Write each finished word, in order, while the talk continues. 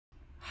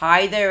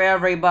Hi there,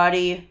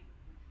 everybody.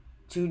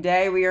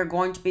 Today we are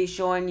going to be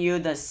showing you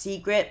the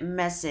secret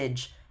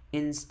message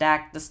in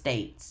Stack the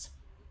States.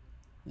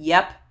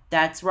 Yep,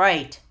 that's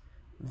right.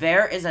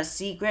 There is a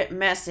secret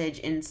message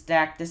in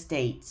Stack the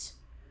States.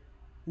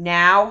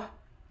 Now,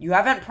 you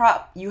haven't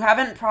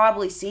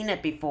probably seen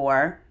it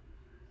before,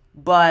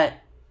 but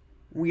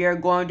we're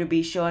going to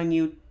be showing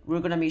you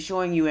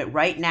it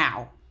right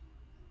now.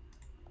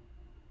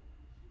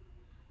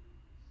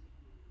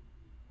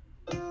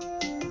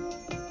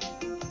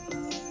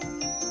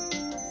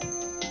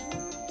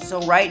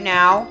 So right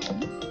now,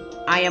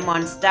 I am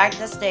on Stack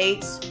the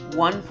States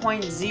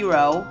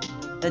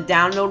 1.0. The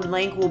download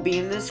link will be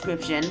in the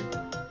description.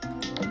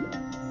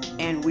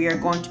 And we are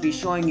going to be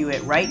showing you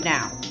it right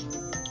now.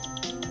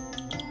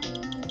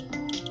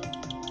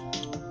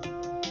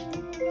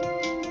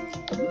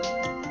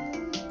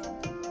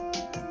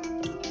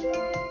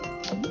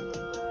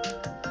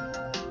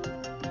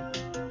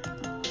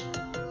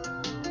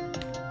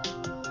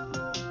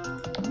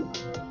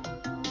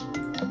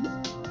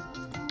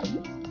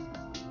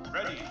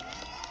 Ready,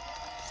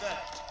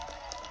 set,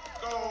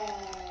 go!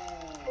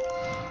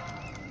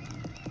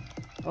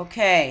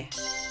 Okay.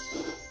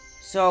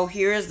 So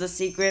here is the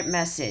secret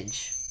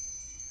message.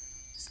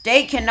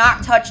 State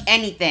cannot touch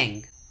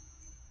anything.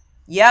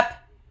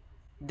 Yep.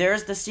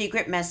 There's the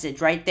secret message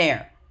right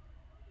there.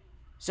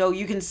 So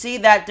you can see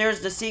that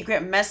there's the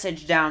secret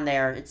message down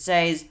there. It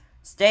says,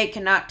 State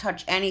cannot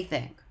touch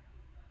anything.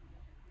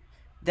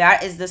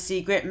 That is the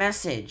secret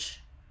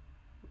message.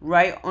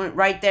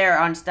 Right there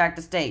on Stack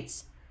the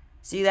States.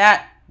 See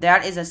that?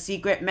 That is a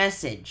secret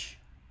message.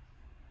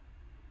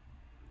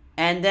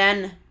 And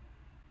then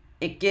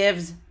it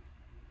gives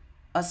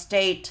a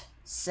state.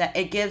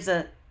 It gives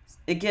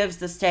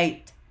the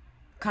state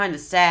kind of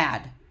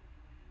sad.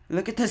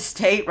 Look at the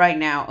state right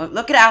now.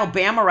 Look at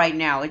Alabama right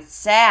now. It's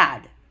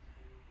sad.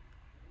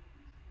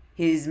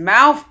 His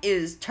mouth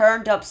is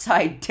turned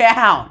upside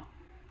down.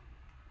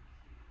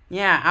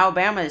 Yeah,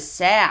 Alabama is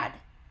sad.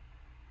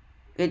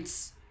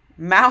 Its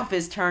mouth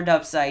is turned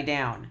upside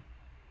down.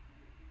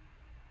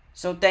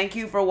 So thank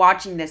you for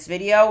watching this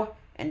video.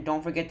 And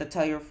don't forget to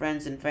tell your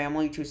friends and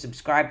family to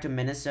subscribe to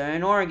Minnesota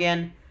and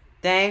Oregon.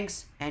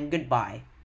 Thanks and goodbye.